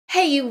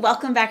Hey you,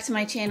 welcome back to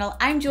my channel.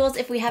 I'm Jules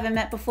if we haven't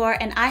met before,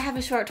 and I have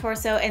a short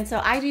torso, and so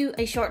I do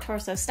a short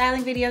torso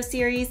styling video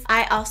series.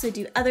 I also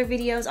do other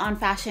videos on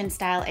fashion,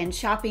 style, and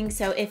shopping,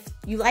 so if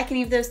you like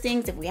any of those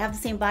things, if we have the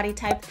same body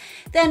type,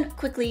 then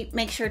quickly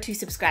make sure to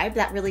subscribe.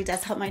 That really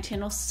does help my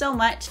channel so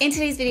much. In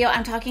today's video,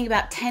 I'm talking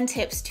about 10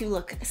 tips to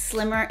look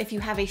slimmer if you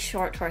have a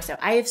short torso.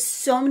 I have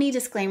so many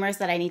disclaimers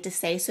that I need to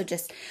say, so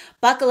just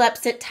buckle up,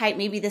 sit tight.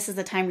 Maybe this is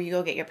the time where you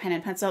go get your pen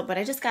and pencil, but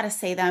I just gotta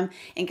say them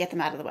and get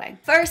them out of the way.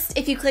 First,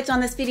 if you clicked on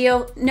this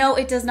video, no,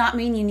 it does not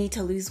mean you need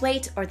to lose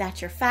weight or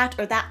that you're fat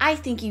or that I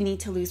think you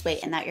need to lose weight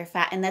and that you're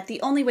fat and that the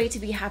only way to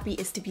be happy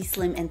is to be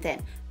slim and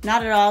thin.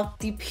 Not at all.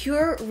 The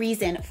pure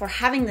reason for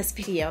having this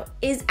video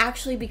is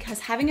actually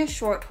because having a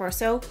short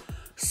torso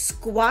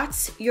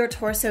squats your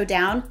torso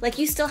down. Like,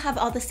 you still have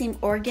all the same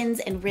organs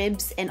and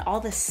ribs and all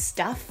the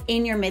stuff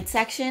in your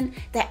midsection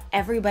that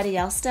everybody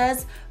else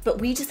does,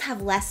 but we just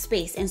have less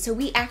space. And so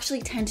we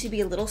actually tend to be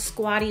a little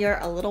squattier,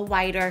 a little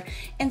wider.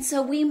 And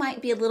so we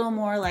might be a little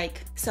more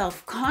like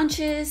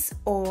self-conscious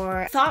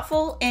or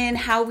thoughtful in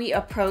how we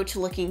approach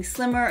looking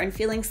slimmer and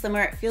feeling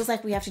slimmer. It feels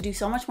like we have to do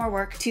so much more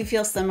work to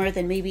feel slimmer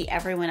than maybe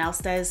everyone else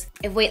does.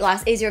 If weight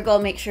loss is your goal,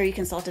 make sure you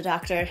consult a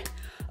doctor.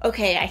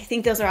 Okay, I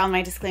think those are all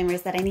my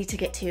disclaimers that I need to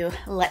get to.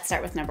 Let's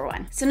start with number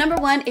one. So number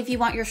one, if you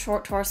want your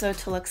short torso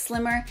to look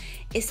slimmer,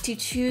 is to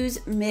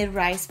choose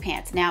mid-rise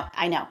pants. Now,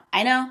 I know.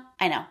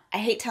 I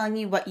hate telling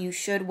you what you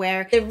should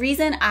wear. The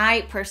reason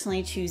I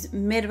personally choose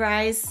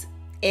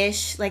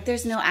mid-rise-ish, like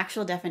there's no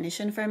actual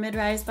definition for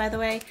mid-rise, by the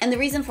way. And the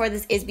reason for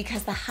this is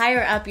because the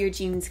higher up your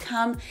jeans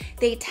come,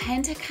 they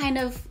tend to kind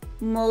of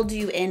mold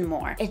you in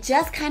more. It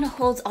just kind of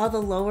holds all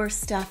the lower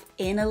stuff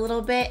in a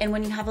little bit, and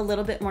when you have a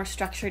little bit more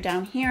structure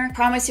down here,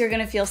 promise you're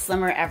gonna feel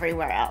slimmer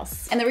everywhere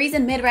else. And the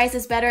reason mid-rise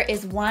is better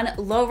is one,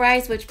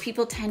 low-rise, which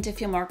people tend to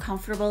feel more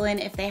comfortable in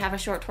if they have a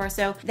short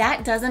torso,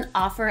 that doesn't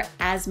offer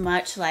as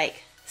much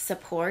like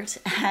support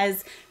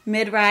as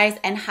mid-rise,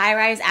 and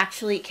high-rise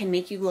actually can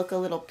make you look a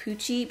little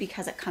poochy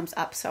because it comes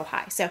up so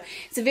high. So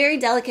it's a very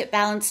delicate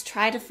balance.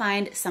 Try to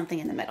find something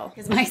in the middle.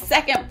 Because my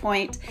second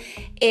point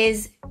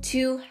is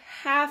to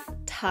half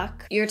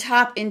tuck your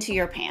top into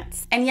your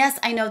pants. And yes,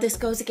 I know this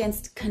goes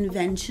against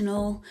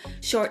conventional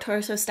short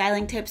torso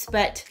styling tips,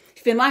 but if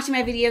you've been watching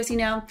my videos, you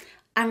know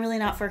I'm really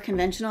not for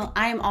conventional.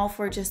 I am all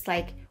for just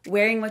like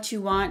wearing what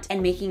you want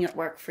and making it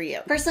work for you.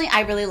 Personally,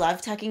 I really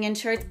love tucking in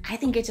shirts. I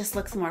think it just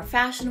looks more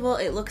fashionable,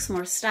 it looks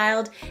more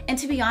styled, and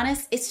to be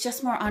honest, it's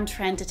just more on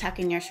trend to tuck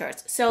in your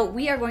shirts. So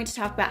we are going to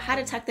talk about how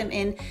to tuck them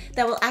in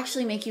that will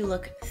actually make you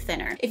look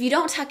thinner. If you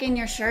don't tuck in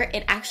your shirt,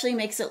 it actually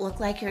makes it look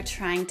like you're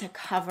trying to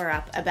cover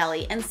up a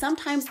belly, and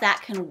sometimes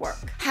that can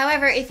work.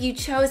 However, if you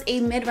chose a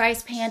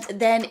mid-rise pant,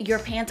 then your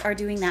pants are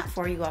doing that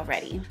for you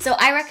already. So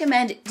I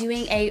recommend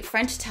doing a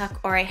French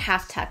tuck or a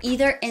half tuck,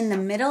 either in the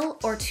middle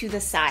or to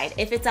the side.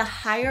 If it's a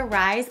higher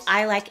rise,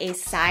 I like a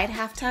side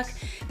half tuck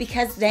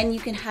because then you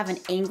can have an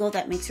angle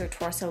that makes your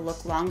torso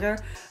look longer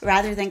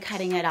rather than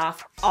cutting it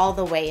off all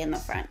the way in the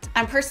front.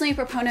 I'm personally a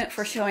proponent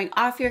for showing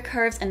off your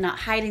curves and not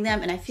hiding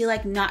them, and I feel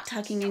like not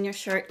tucking in your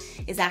shirt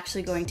is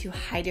actually going to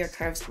hide your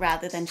curves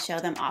rather than show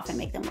them off and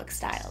make them look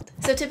styled.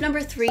 So tip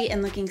number 3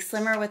 in looking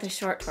slimmer with a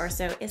short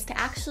torso is to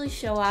actually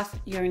show off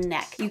your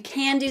neck. You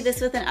can do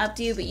this with an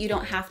updo, but you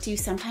don't have to.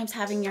 Sometimes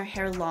having your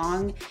hair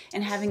long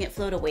and having it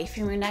float away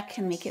from your neck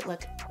can make it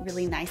look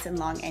really nice and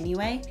long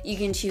anyway. You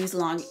can choose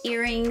long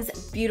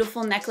earrings,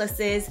 beautiful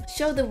necklaces,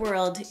 show the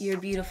world your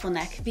beautiful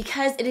neck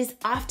because it is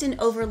often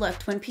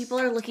overlooked when people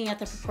are looking at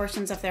the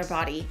proportions of their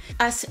body.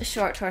 Us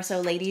short torso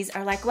ladies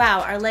are like,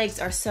 wow, our legs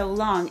are so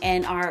long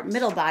and our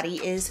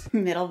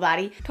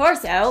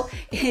torso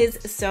is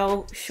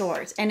so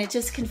short, and it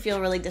just can feel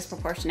really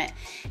disproportionate.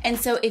 And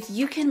so if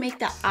you can make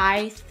the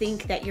eye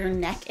think that your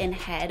neck and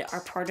head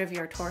are part of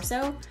your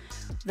torso,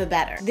 the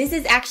better. This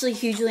is actually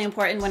hugely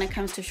important when it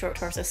comes to short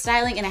torso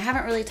styling, and I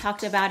haven't really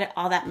talked about it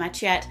all that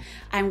much yet.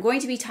 I'm going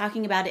to be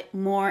talking about it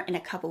more in a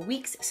couple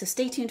weeks, so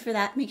stay tuned for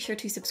that. Make sure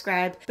to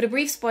subscribe. But a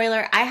brief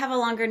spoiler, I have a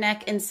longer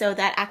neck, and so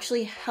that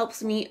actually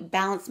helps me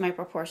balance my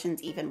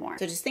proportions even more.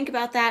 So just think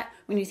about that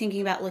when you're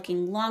thinking about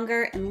looking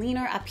longer and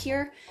leaner up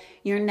here.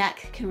 Your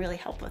neck can really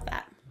help with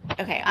that.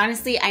 Okay,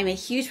 honestly, I'm a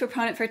huge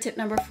proponent for tip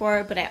number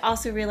 4, but I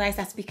also realize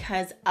that's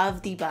because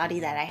of the body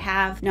that I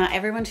have. Not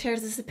everyone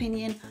shares this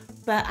opinion,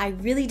 but I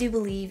really do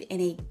believe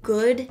in a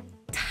good,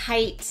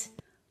 tight,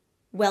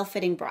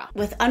 well-fitting bra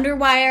with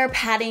underwire,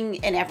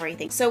 padding, and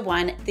everything. So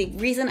one, the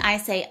reason I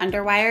say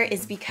underwire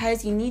is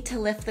because you need to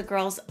lift the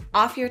girls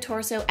off your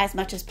torso as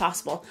much as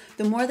possible.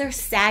 The more they're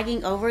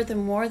sagging over, the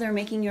more they're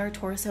making your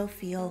torso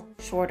feel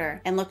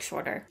shorter and look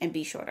shorter and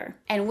be shorter.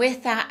 And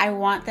with that, I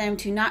want them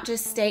to not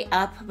just stay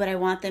up, but I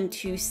want them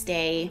to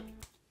stay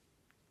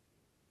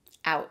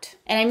out.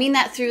 And I mean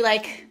that through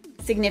like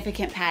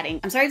significant padding.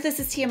 I'm sorry if this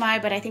is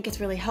TMI, but I think it's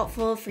really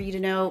helpful for you to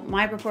know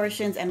my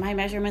proportions and my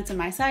measurements and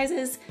my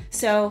sizes.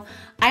 So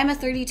I'm a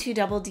 32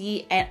 double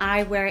D and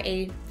I wear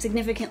a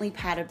significantly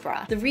padded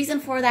bra. The reason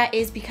for that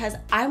is because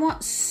I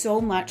want so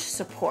much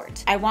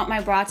support. I want my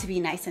bra to be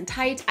nice and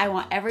tight. I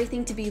want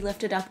everything to be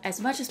lifted up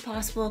as much as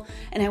possible,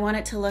 and I want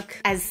it to look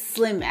as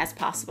slim as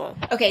possible.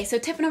 Okay, so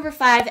tip number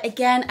 5,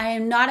 again, I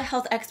am not a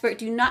health expert.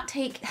 Do not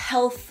take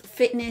health,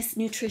 fitness,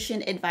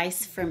 nutrition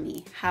advice from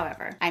me.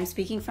 However, I'm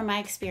speaking from my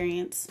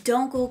experience.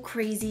 Don't go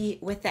crazy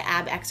with the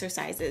ab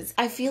exercises.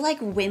 I feel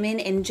like women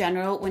in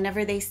general,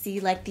 whenever they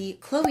see like the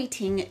Chloe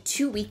Ting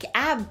 2-week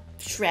ab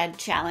shred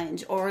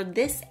challenge or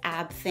this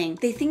ab thing,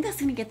 they think that's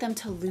gonna get them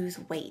to lose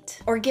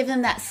weight or give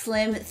them that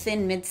slim,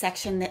 thin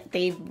midsection that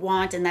they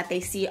want and that they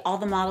see all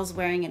the models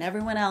wearing, and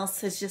everyone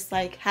else is just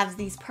like has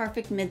these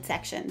perfect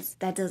midsections.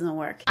 That doesn't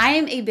work. I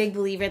am a big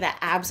believer that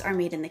abs are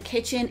made in the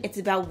kitchen. It's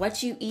about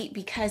what you eat,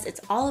 because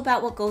it's all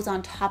about what goes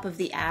on top of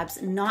the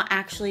abs, not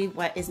actually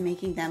what is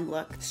making them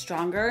look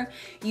stronger.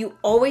 You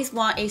always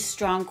want a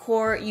strong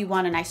core, you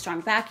want a nice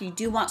strong back, you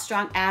do want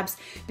strong abs,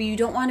 but you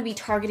don't want to be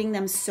targeting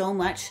them so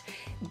much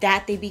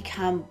that they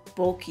become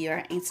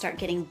bulkier and start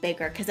getting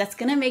bigger, because that's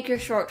gonna make your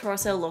short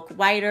torso look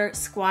wider,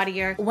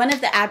 squattier. One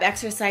of the ab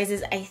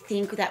exercises I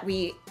think that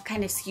we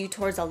kind of skew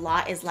towards a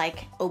lot is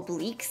like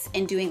obliques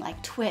and doing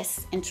like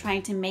twists and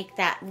trying to make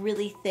that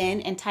really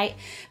thin and tight,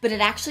 but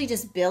it actually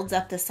just builds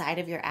up the side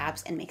of your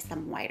abs and makes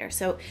them wider.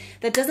 So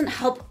that doesn't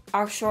help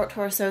our short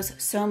torsos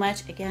so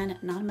much. Again,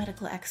 not a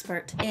medical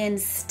expert.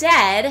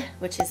 Instead,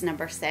 which is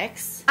number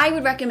 6, I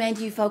would recommend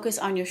you focus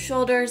on your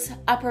shoulders,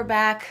 upper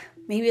back,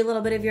 maybe a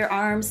little bit of your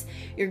arms,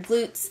 your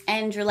glutes,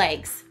 and your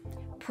legs.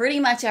 Pretty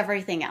much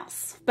everything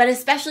else. But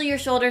especially your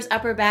shoulders,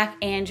 upper back,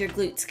 and your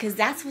glutes, because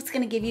that's what's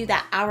gonna give you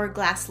that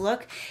hourglass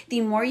look.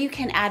 The more you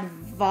can add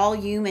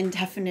volume and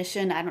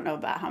definition, I don't know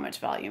about how much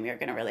volume you're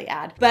gonna really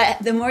add, but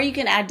the more you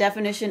can add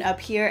definition up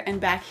here and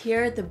back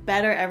here, the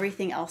better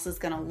everything else is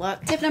gonna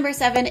look. Tip number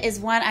 7 is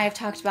one I have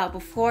talked about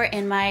before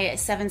in my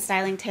 7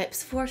 styling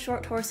tips for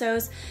short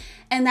torsos,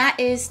 and that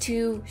is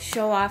to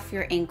show off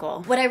your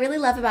ankle. What I really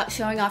love about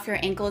showing off your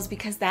ankle is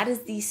because that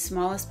is the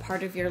smallest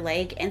part of your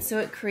leg, and so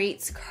it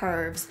creates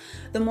curves.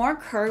 The more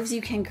curves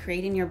you can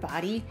create in your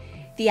body,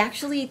 the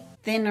actually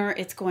thinner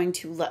it's going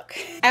to look.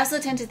 I also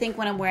tend to think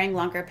when I'm wearing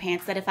longer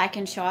pants that if I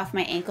can show off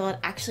my ankle, it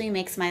actually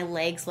makes my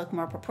legs look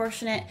more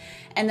proportionate,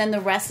 and then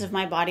the rest of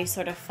my body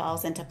sort of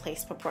falls into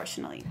place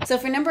proportionally. So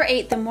for number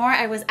 8, the more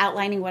I was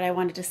outlining what I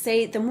wanted to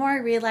say, the more I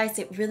realized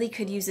it really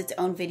could use its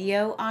own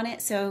video on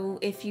it. So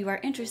if you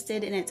are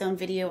interested in its own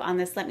video on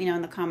this, let me know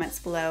in the comments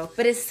below.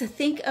 But it's to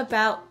think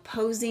about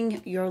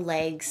posing your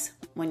legs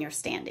when you're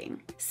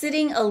standing.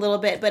 Sitting a little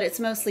bit, but it's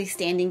mostly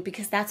standing,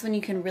 because that's when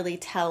you can really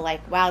tell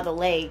like, wow, the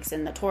legs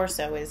and the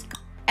torso is.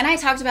 And I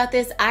talked about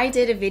this. I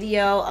did a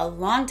video a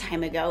long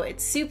time ago.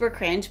 It's super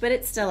cringe, but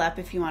it's still up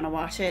if you want to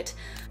watch it.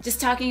 Just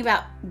talking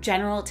about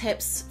general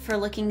tips for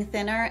looking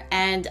thinner,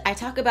 and I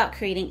talk about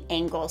creating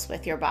angles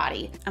with your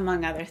body,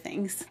 among other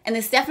things. And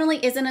this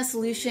definitely isn't a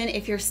solution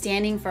if you're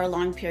standing for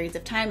long periods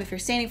of time. If you're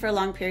standing for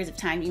long periods of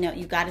time, you know,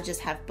 you got to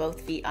just have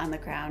both feet on the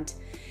ground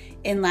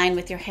in line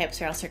with your hips,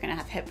 or else you're gonna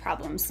have hip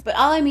problems. But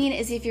all I mean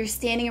is if you're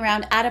standing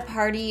around at a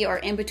party or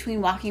in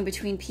between, walking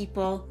between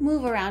people,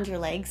 move around your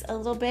legs a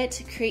little bit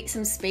to create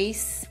some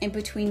space in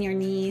between your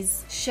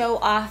knees, show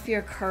off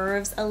your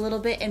curves a little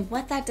bit. And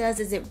what that does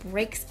is it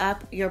breaks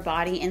up your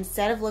body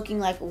instead of looking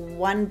like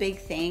one big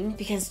thing,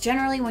 because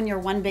generally when you're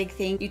one big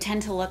thing, you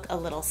tend to look a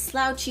little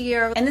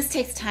slouchier. And this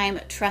takes time,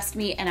 trust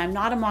me, and I'm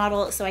not a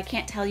model, so I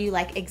can't tell you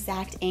like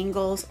exact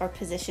angles or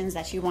positions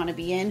that you wanna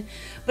be in,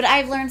 but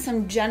I've learned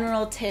some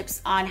general tips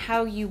on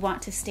how you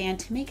want to stand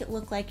to make it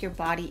look like your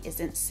body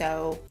isn't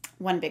so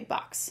one big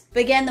box.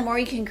 But again, the more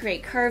you can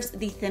create curves,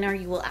 the thinner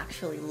you will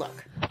actually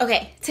look.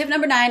 Okay, tip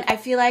number 9, I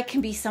feel like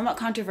can be somewhat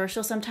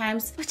controversial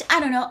sometimes, which I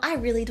don't know, I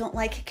really don't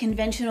like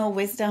conventional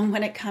wisdom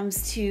when it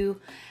comes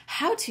to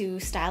how to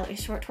style a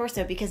short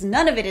torso, because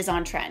none of it is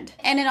on trend.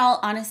 And in all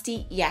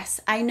honesty, yes,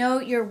 I know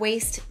your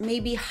waist may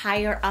be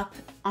higher up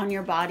on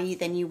your body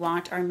than you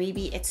want, or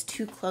maybe it's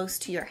too close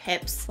to your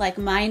hips, like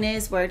mine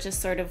is, where it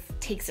just sort of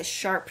takes a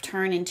sharp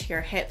turn into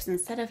your hips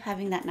instead of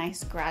having that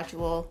nice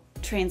gradual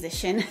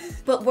transition.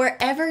 But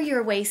wherever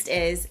your waist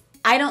is,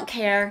 I don't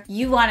care,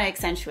 you want to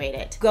accentuate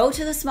it. Go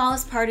to the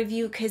smallest part of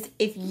you, because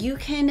if you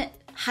can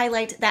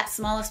highlight that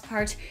smallest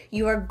part,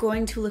 you are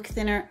going to look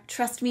thinner.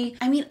 Trust me.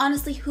 I mean,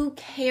 honestly, who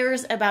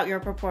cares about your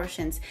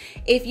proportions?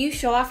 If you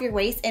show off your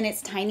waist and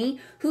it's tiny,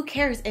 who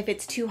cares if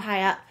it's too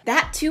high up?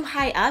 That too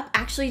high up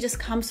actually just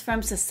comes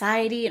from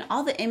society and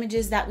all the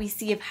images that we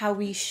see of how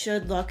we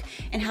should look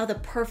and how the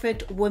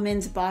perfect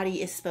woman's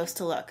body is supposed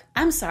to look.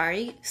 I'm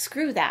sorry,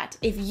 screw that.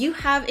 If you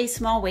have a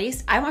small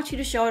waist, I want you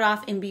to show it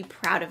off and be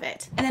proud of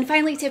it. And then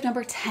finally, tip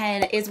number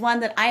 10 is one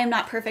that I am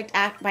not perfect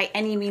at by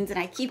any means, and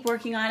I keep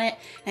working on it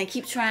and I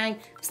keep trying,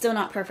 Still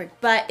not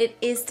perfect, but it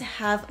is to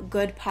have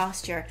good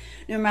posture.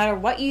 No matter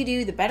what you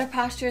do, the better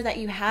posture that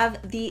you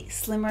have, the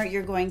slimmer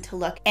you're going to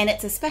look. And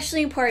it's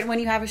especially important when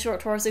you have a short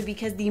torso,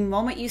 because the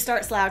moment you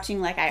start slouching,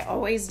 like I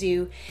always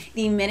do,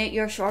 the minute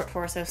your short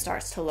torso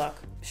starts to look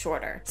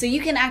shorter. So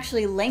you can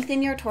actually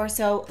lengthen your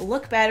torso,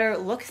 look better,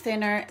 look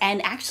thinner,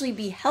 and actually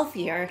be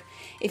healthier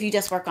if you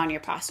just work on your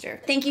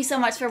posture. Thank you so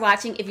much for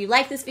watching. If you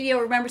like this video,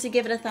 remember to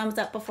give it a thumbs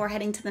up before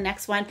heading to the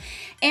next one.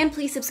 And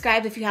please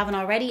subscribe if you haven't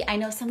already. I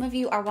know some of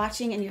you are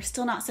watching and you're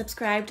still not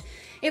subscribed.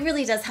 It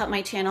really does help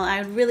my channel.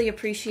 I would really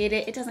appreciate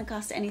it. It doesn't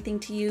cost anything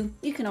to you.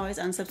 You can always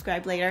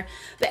unsubscribe later.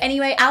 But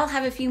anyway, I'll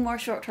have a few more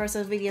short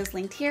torso videos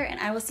linked here, and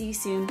I will see you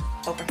soon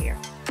over here.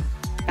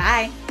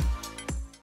 Bye.